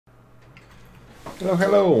Hello,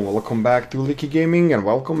 hello, welcome back to Oolykee Gaming and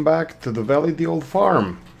welcome back to the Valley the Old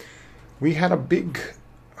Farm. We had a big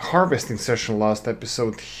harvesting session last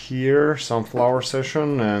episode here, sunflower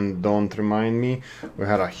session, and don't remind me, we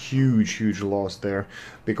had a huge loss there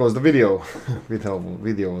because the video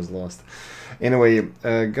was lost. Anyway,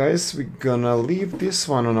 guys, we're gonna leave this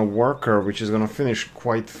one on a worker which is gonna finish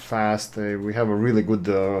quite fast. We have a really good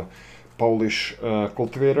Polish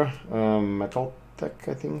cultivator, Metal Tech,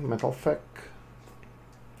 I think, Metal Tech.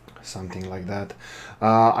 Something like that.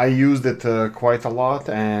 I used it quite a lot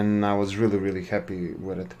and I was really happy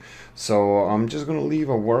with it. So I'm just gonna leave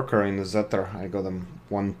a worker in the Zetter. I got them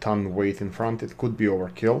 1 ton weight in front. It could be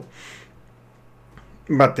overkill,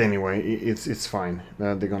 but anyway, it's fine.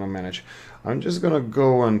 They're gonna manage. I'm just gonna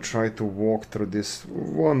go and try to walk through this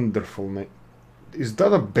wonderful. Is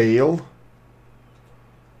that a bale?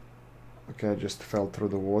 Okay, I just fell through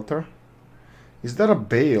the water. Is that a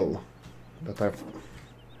bale that I've...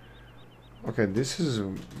 Okay, this is... here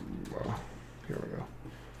we go.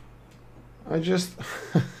 I just...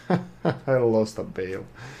 I lost a bale.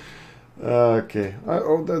 Okay.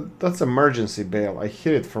 That's emergency bale. I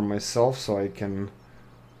hid it for myself so I can...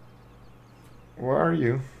 Where are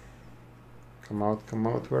you? Come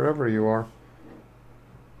out, wherever you are.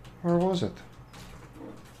 Where was it?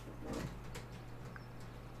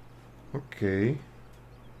 Okay.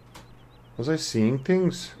 Was I seeing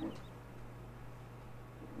things?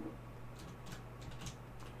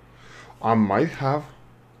 I might have.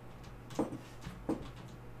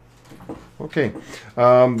 Okay.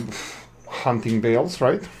 Hunting bales,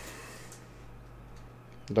 right?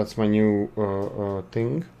 That's my new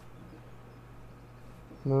thing.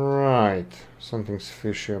 Right. Something's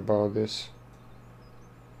fishy about this.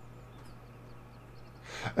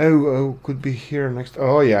 Oh, could be here next.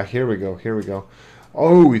 Oh yeah, here we go.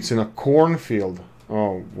 Oh, it's in a cornfield.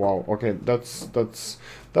 Oh wow. Okay,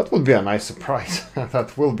 that would be a nice surprise.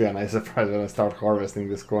 That will be a nice surprise when I start harvesting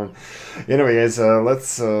this corn. Anyway, guys,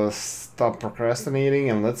 let's stop procrastinating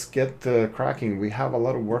and let's get cracking. We have a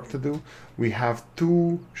lot of work to do. We have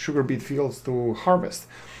 2 sugar beet fields to harvest.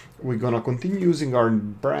 We're gonna continue using our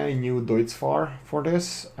brand new Deutz-Fahr for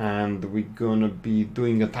this, and we're gonna be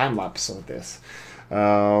doing a time lapse of this.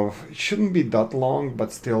 It shouldn't be that long,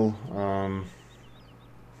 but still.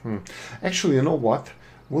 Actually, you know what?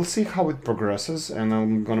 We'll see how it progresses, and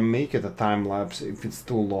I'm gonna make it a time lapse if it's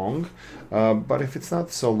too long. But if it's not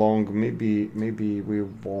so long, maybe we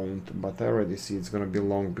won't. But I already see it's gonna be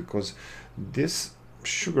long because this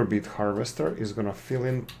sugar beet harvester is gonna fill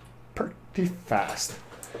in pretty fast.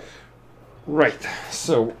 Right.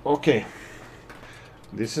 So okay,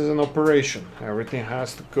 this is an operation. Everything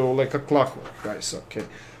has to go like a clockwork, guys. Okay,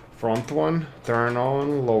 front one, turn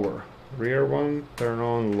on, lower. Rear one, turn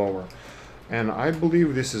on, lower. And I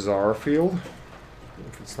believe this is our field.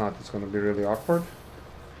 If it's not, it's going to be really awkward.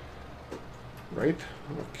 Right?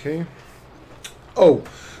 Okay. Oh,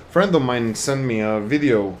 friend of mine sent me a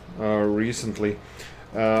video recently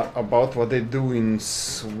about what they do in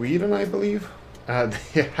Sweden, I believe.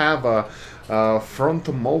 They have a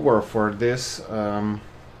front mower for this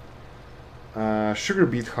sugar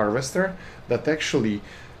beet harvester that actually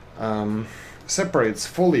separates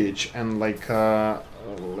foliage and like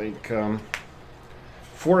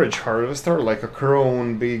forage harvester, like a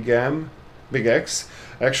Krone Big X,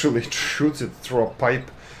 actually shoots it through a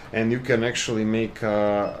pipe, and you can actually make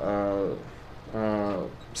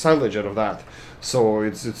silage out of that. So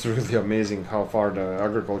it's really amazing how far the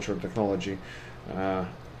agricultural technology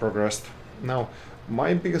progressed. Now,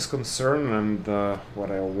 my biggest concern and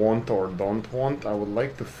what I want or don't want, I would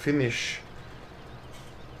like to finish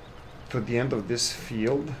to the end of this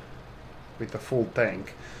field with a full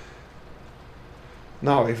tank.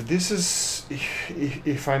 Now, if this is,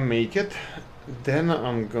 if I make it, then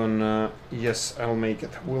I'm gonna, yes, I'll make it,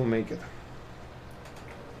 we'll make it.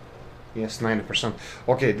 Yes, 90%.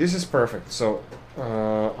 Okay, this is perfect. So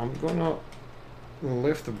I'm gonna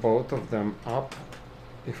lift both of them up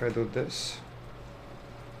if I do this.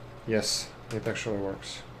 Yes, it actually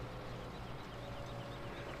works.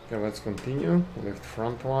 Okay, let's continue. Lift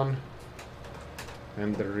front one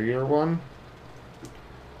and the rear one.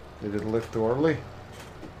 Did it lift too early?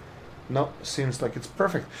 No, seems like it's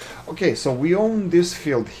perfect. Okay, so we own this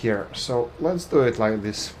field here, so let's do it like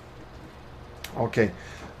this. Okay,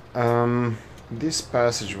 this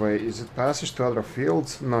passageway, is it passage to other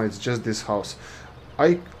fields? No, it's just this house.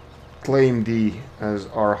 I claim D as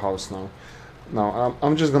our house now. Now,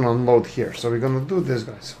 I'm just gonna unload here, so we're gonna do this,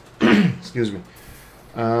 guys. Excuse me.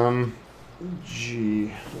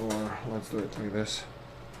 G, or let's do it like this.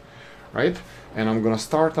 right? And I'm gonna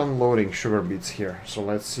start unloading sugar beets here. So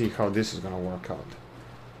let's see how this is gonna work out.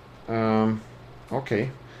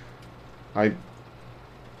 Okay, I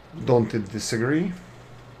don't disagree.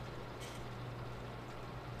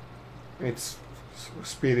 Its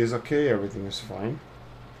speed is okay, everything is fine.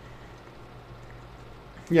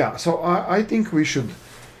 Yeah, so I think we should,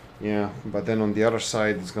 yeah, but then on the other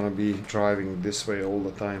side it's gonna be driving this way all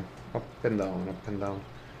the time, up and down, up and down.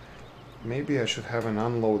 Maybe I should have an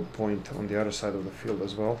unload point on the other side of the field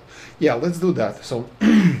as well. Yeah, let's do that. So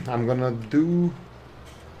I'm gonna do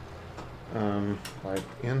pipe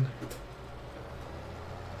in.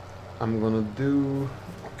 I'm gonna do,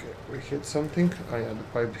 okay, we hit something. Oh yeah, the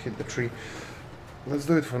pipe hit the tree. Let's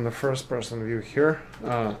do it from the first person view here.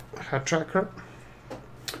 Head tracker.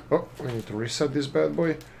 Oh, we need to reset this bad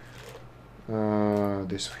boy.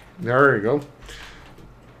 This way. There we go.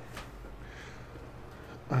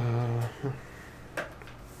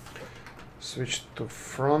 Switch to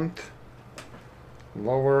front,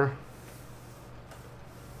 lower,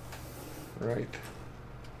 right.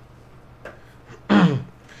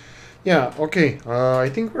 Yeah, okay, I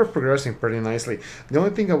think we're progressing pretty nicely. The only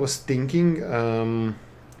thing I was thinking,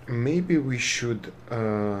 maybe we should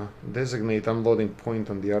designate unloading point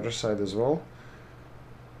on the other side as well.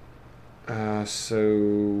 So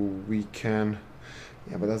we can,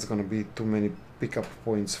 yeah, but that's gonna be too many pickup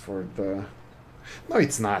points for the, no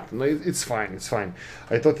it's not, no, it's fine, it's fine.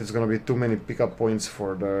 I thought it's gonna be too many pickup points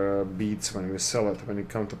for the beets when we sell it, when you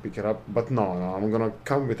come to pick it up, but no, I'm gonna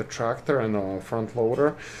come with a tractor and a front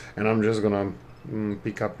loader, and I'm just gonna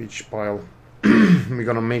pick up each pile. We're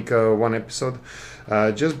gonna make one episode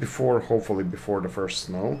just before, hopefully before the first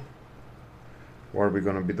snow, where we're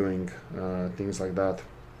gonna be doing things like that,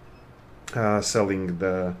 selling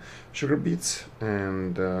the sugar beets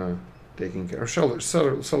and taking care of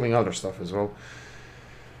selling other stuff as well.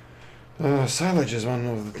 Silage is one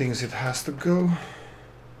of the things it has to go.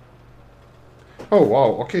 Oh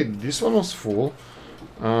wow, okay, this one was full.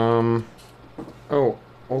 Oh,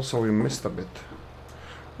 also we missed a bit.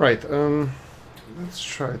 Right, let's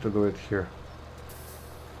try to do it here.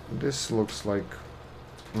 This looks like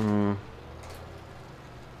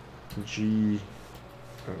G.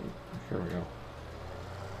 Here we go.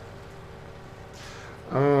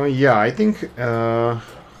 Yeah, I think how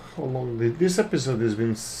long this episode has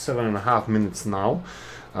been 7.5 minutes now.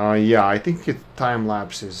 Yeah, I think time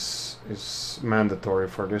lapse is mandatory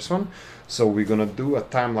for this one, so we're gonna do a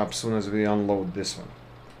time lapse soon as we unload this one.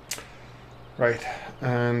 Right,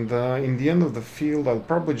 and in the end of the field, I'm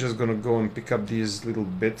probably just gonna go and pick up these little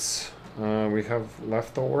bits we have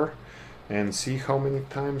left over, and see how many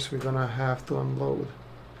times we're gonna have to unload.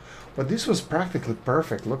 But this was practically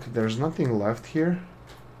perfect. Look, there's nothing left here.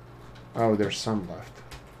 Oh, there's some left.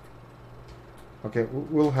 Okay,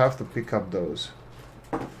 we'll have to pick up those.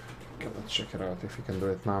 Okay, let's check it out if we can do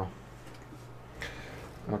it now.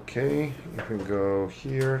 Okay, if we go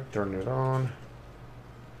here, turn it on.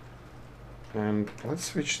 And let's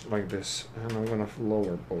switch like this. And I'm gonna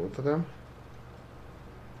lower both of them.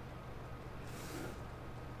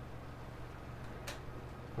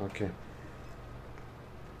 Okay.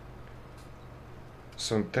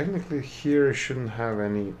 So technically here it shouldn't have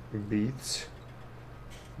any beats,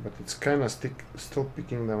 but it's kind of still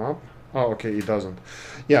picking them up. Oh, okay, it doesn't.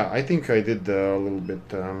 Yeah, I think I did a little bit.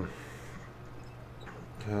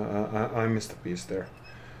 I missed a piece there.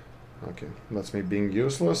 Okay, that's me being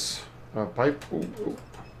useless. Pipe. Ooh, ooh.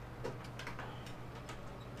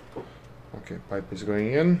 Okay, pipe is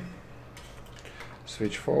going in.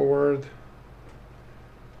 Switch forward.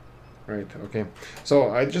 Right, okay. So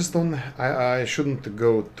I just don't, I shouldn't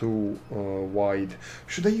go too wide.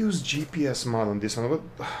 Should I use GPS mod on this one?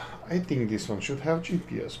 But I think this one should have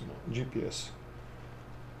GPS.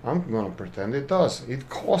 I'm gonna pretend it does. It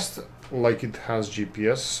costs like it has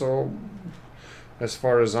GPS, so as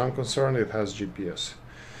far as I'm concerned, it has GPS.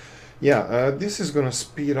 Yeah, this is gonna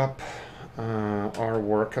speed up our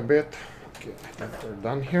work a bit. Okay, I think we're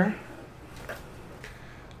done here.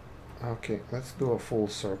 Okay, let's do a full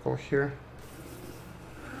circle here.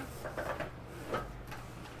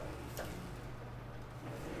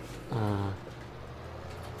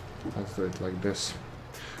 Let's do it like this.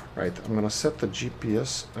 Right, I'm gonna set the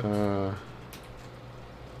GPS.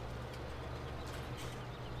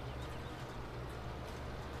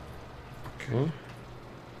 Okay.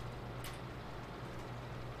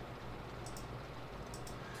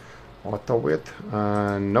 Auto width.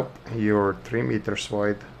 Nope, you're 3 meters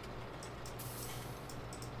wide.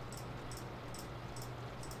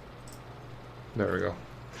 There we go.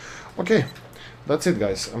 Okay, that's it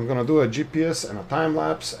guys. I'm gonna do a GPS and a time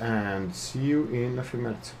lapse and see you in a few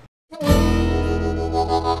minutes.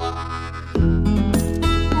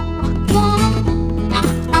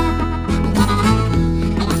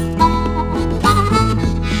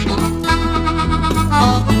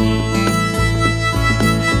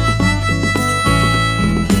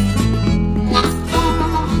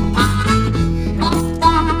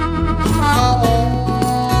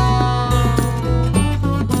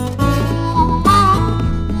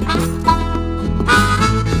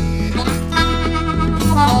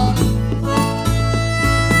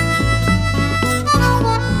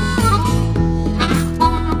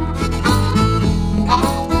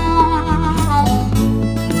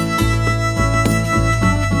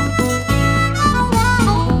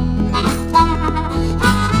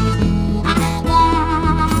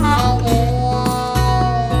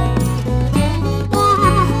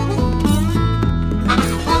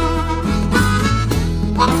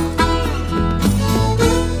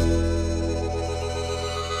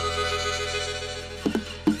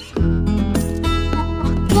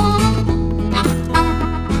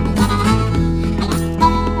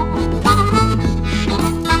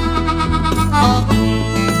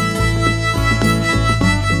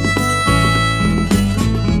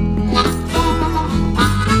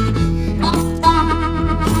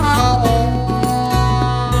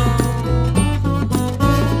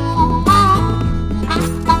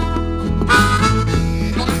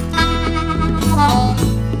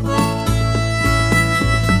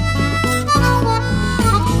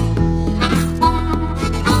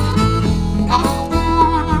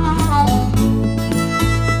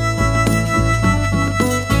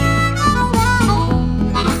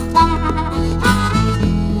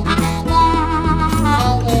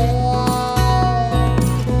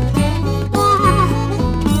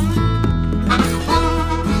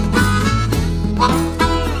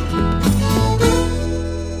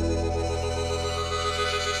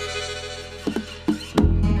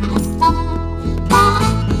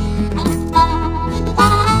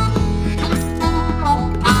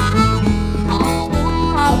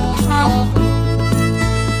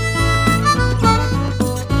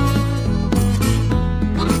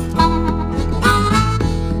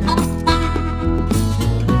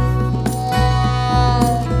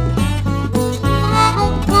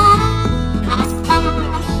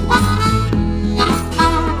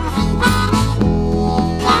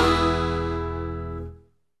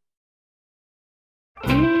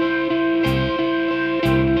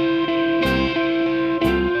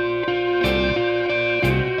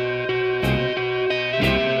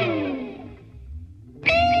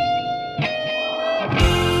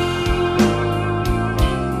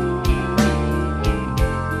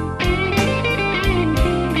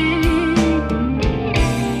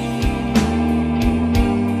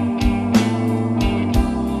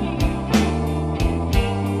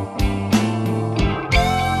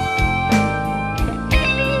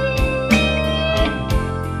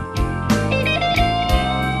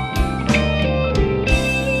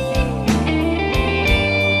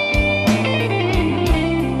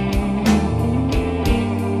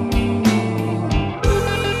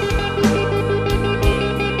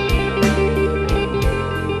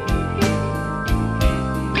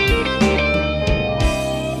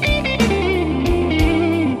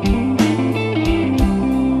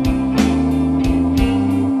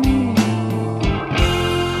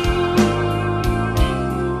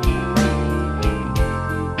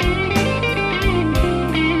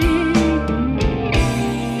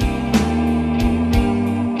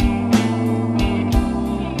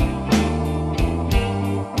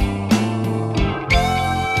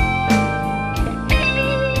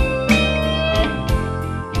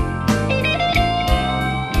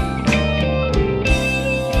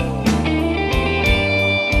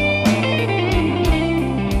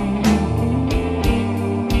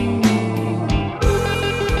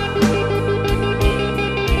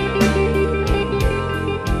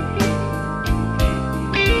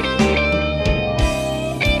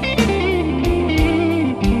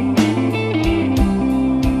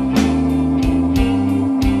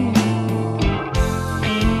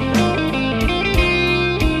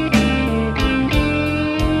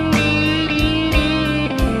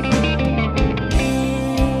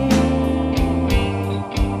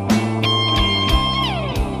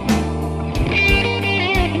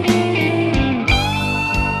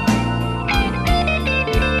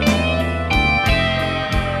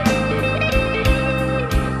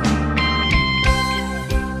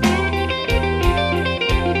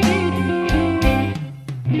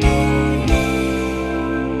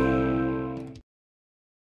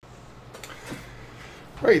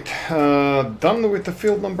 Great, done with the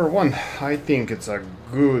field number 1. I think it's a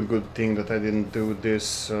good thing that I didn't do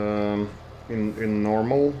this in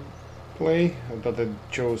normal play, that I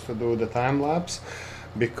chose to do the time lapse,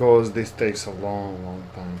 because this takes a long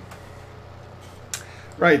time.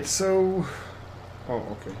 Right, so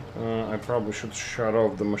I probably should shut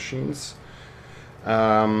off the machines.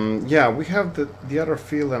 Yeah, we have the other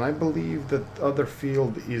field, and I believe that other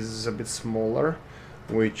field is a bit smaller,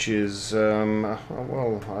 which is, well,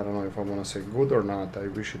 I don't know if I want to say good or not. I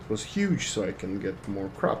wish it was huge so I can get more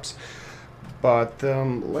crops. But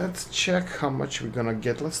let's check how much we're gonna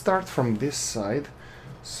get. Let's start from this side.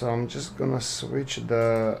 So I'm just gonna switch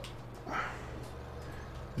the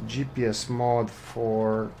GPS mode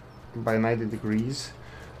by 90 degrees.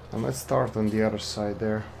 And let's start on the other side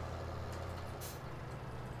there.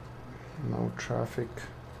 No traffic,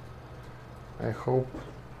 I hope.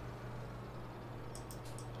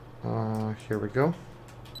 Here we go.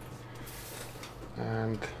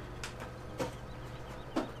 And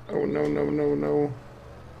oh no.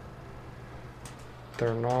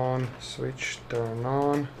 Turn on, switch, turn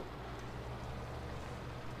on.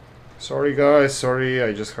 Sorry guys, sorry,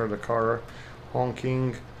 I just heard a car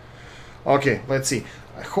honking. Okay, let's see.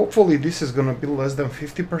 Hopefully this is gonna be less than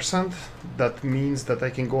 50%. That means that I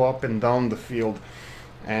can go up and down the field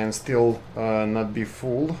and still not be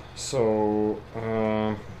full. So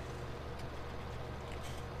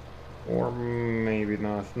or maybe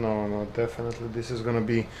not. No, definitely this is gonna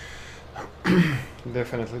be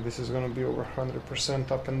definitely this is gonna be over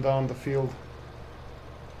 100% up and down the field.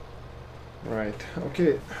 Right,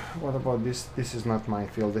 okay, what about this? This is not my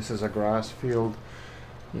field, this is a grass field.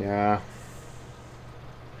 Yeah.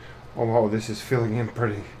 Oh wow, this is filling in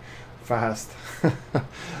pretty fast.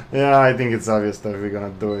 Yeah, I think it's obvious that we're gonna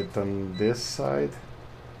do it on this side.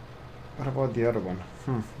 What about the other one?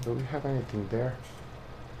 Do we have anything there?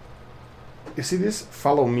 You see this?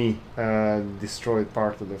 Follow me, destroyed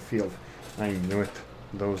part of the field. I knew it.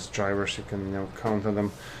 Those drivers, you can count on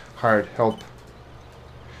them. Hard help.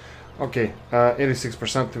 Okay,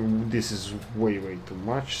 86%. This is way too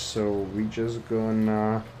much, so we just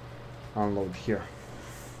gonna unload here.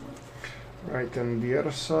 Right, and the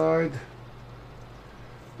other side.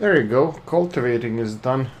 There you go. Cultivating is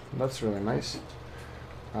done. That's really nice.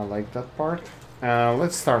 I like that part.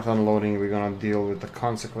 Let's start unloading. We're gonna deal with the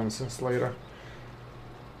consequences later.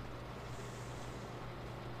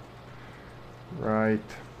 Right.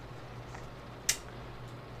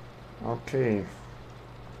 Okay.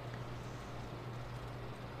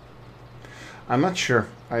 I'm not sure.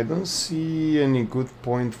 I don't see any good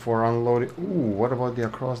point for unloading. Ooh, what about the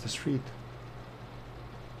across the street?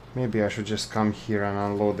 Maybe I should just come here and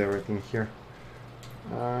unload everything here.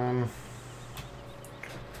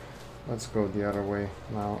 Let's go the other way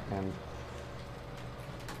now and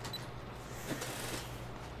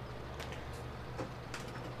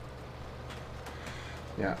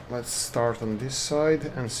yeah, let's start on this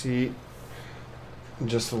side and see,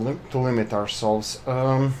 just to limit ourselves.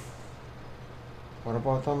 What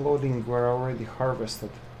about unloading where I already harvested?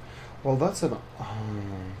 Well, that's an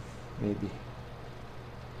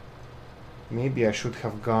maybe I should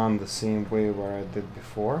have gone the same way where I did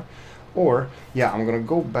before. Or, yeah, I'm gonna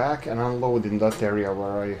go back and unload in that area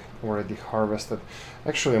where I already harvested.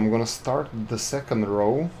 Actually, I'm gonna start the second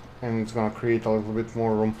row, and it's gonna create a little bit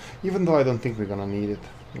more room, even though I don't think we're gonna need it.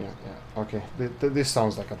 Yeah, okay. This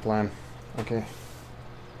sounds like a plan. Okay.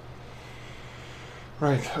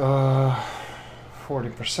 Right,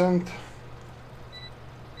 40%.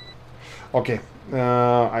 Okay,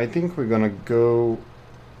 I think we're gonna go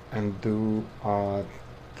and do a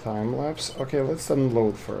time lapse. Okay, let's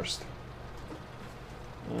unload first.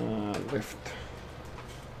 Lift.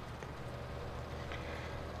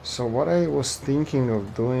 So what I was thinking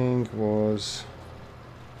of doing was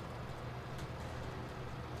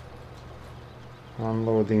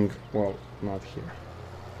unloading, well, not here.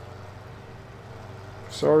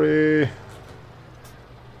 Sorry,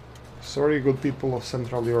 good people of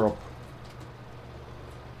Central Europe.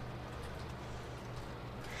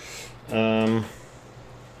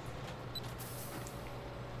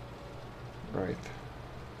 Right.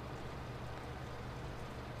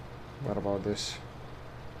 What about this?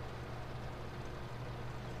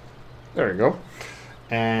 There you go.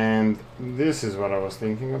 And this is what I was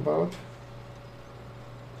thinking about.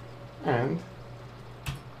 And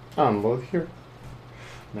unload here,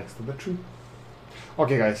 next to the tree.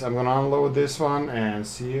 Okay guys, I'm gonna unload this one and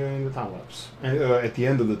see you in the time lapse. At the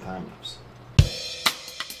end of the time lapse.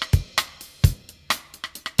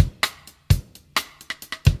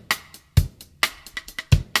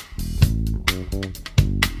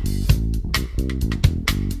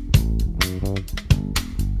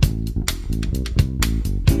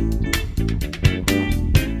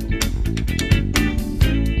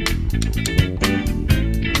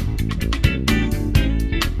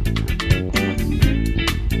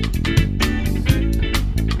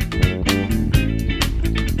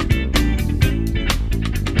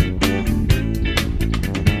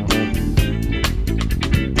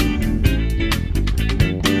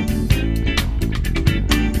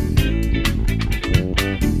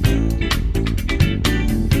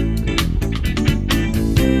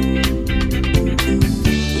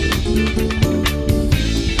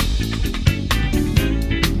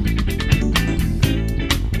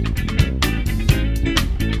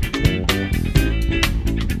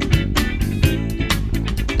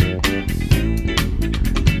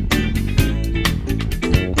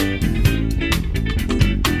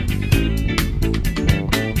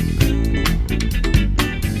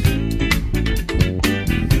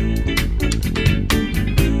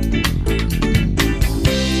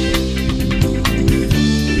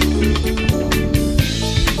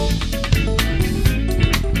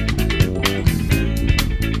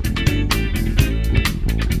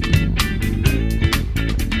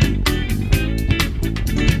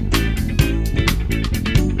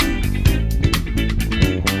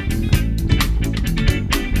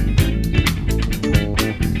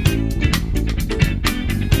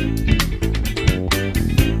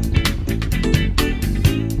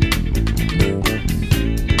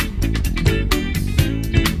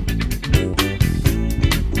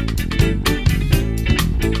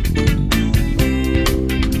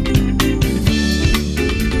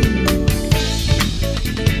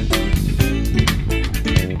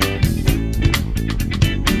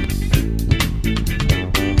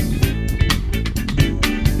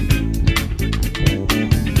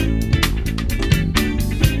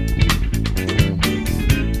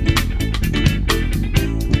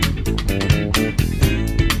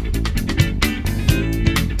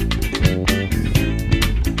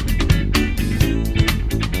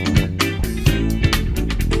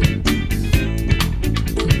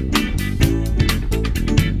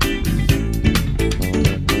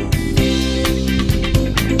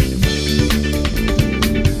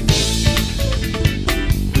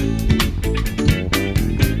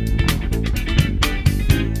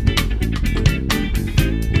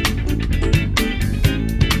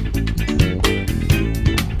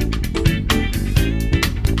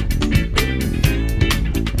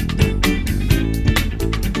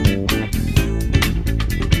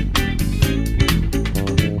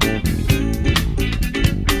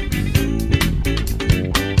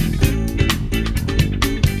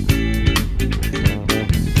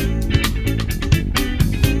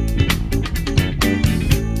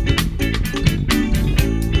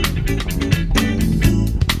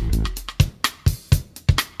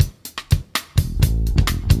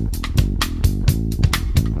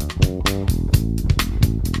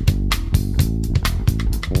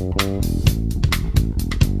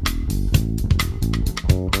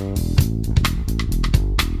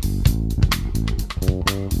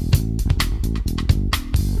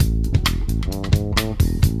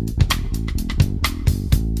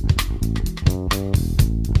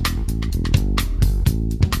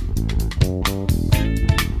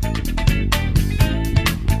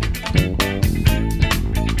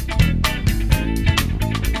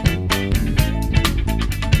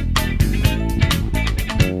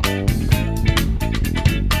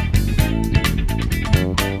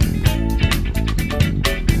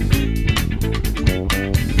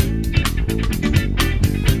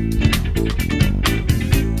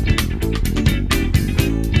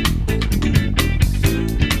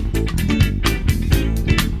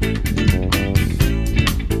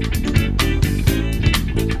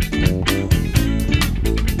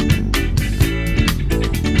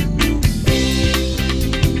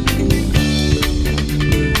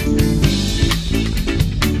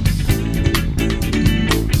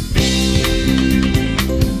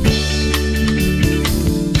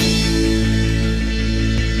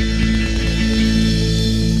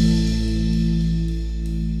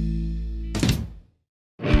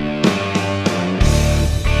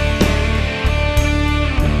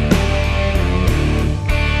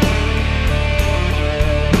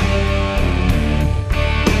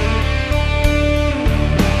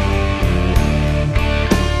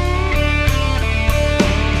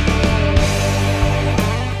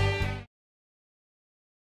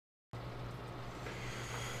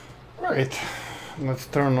 Alright, let's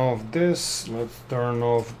turn off this, let's turn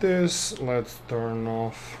off this, let's turn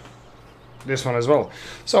off this one as well.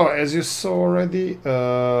 So as you saw already,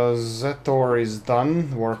 Zetor is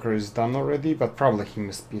done, worker is done already, but probably he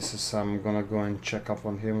missed pieces. I'm gonna go and check up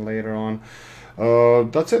on him later on.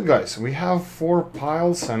 That's it, guys. We have 4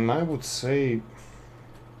 piles, and I would say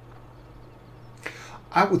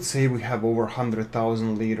we have over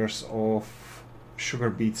 100,000 liters of sugar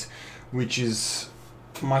beets, which is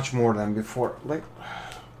much more than before. Like,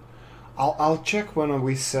 I'll check when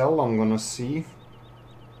we sell. I'm gonna see.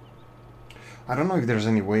 I don't know if there's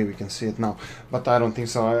any way we can see it now, but I don't think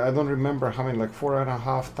so. I don't remember how many, like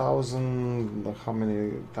 4,500, like how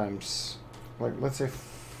many times, like let's say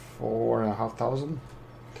 4,500.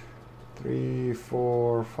 3,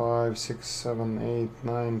 4, 5, 6, 7, 8,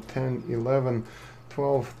 9, 10, 11,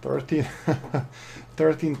 12, 13,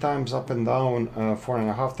 13 times up and down,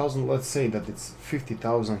 4,500. Let's say that it's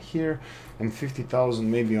 50,000 here and 50,000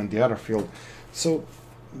 maybe on the other field. So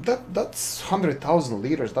that's 100,000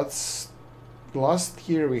 liters. That's last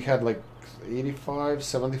year we had like 85,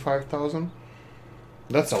 75,000.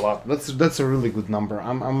 That's a lot. That's a really good number.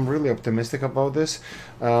 I'm really optimistic about this.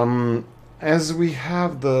 As we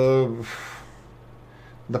have the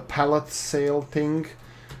pallet sale thing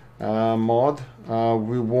mod,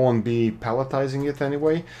 we won't be palletizing it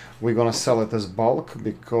anyway. We're gonna sell it as bulk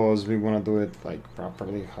because we wanna do it like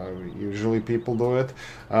properly how usually people do it.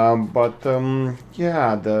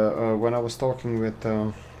 Yeah, when I was talking with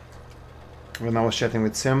when I was chatting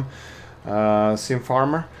with Sim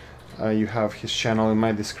Farmer, you have his channel in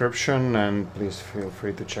my description, and please feel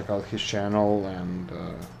free to check out his channel and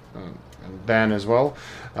Dan as well.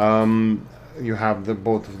 You have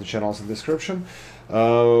both of the channels in the description.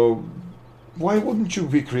 Why wouldn't you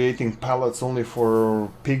be creating pallets only for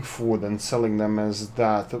pig food and selling them as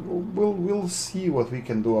that? We'll see what we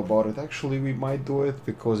can do about it. Actually, we might do it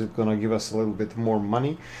because it's gonna give us a little bit more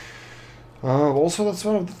money. Also, that's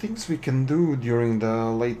one of the things we can do during the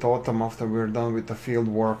late autumn after we're done with the field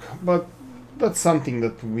work, but that's something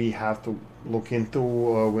that we have to look into.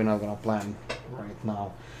 We're not gonna plan right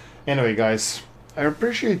now. Anyway, guys, I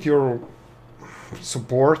appreciate your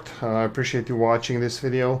support. I appreciate you watching this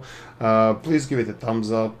video. Please give it a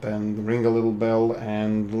thumbs up and ring a little bell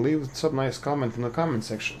and leave some nice comment in the comment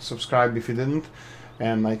section. Subscribe if you didn't.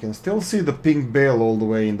 And I can still see the pink bale all the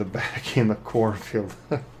way in the back in the cornfield.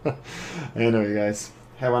 Anyway, guys,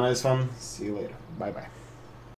 have a nice one. See you later. Bye bye.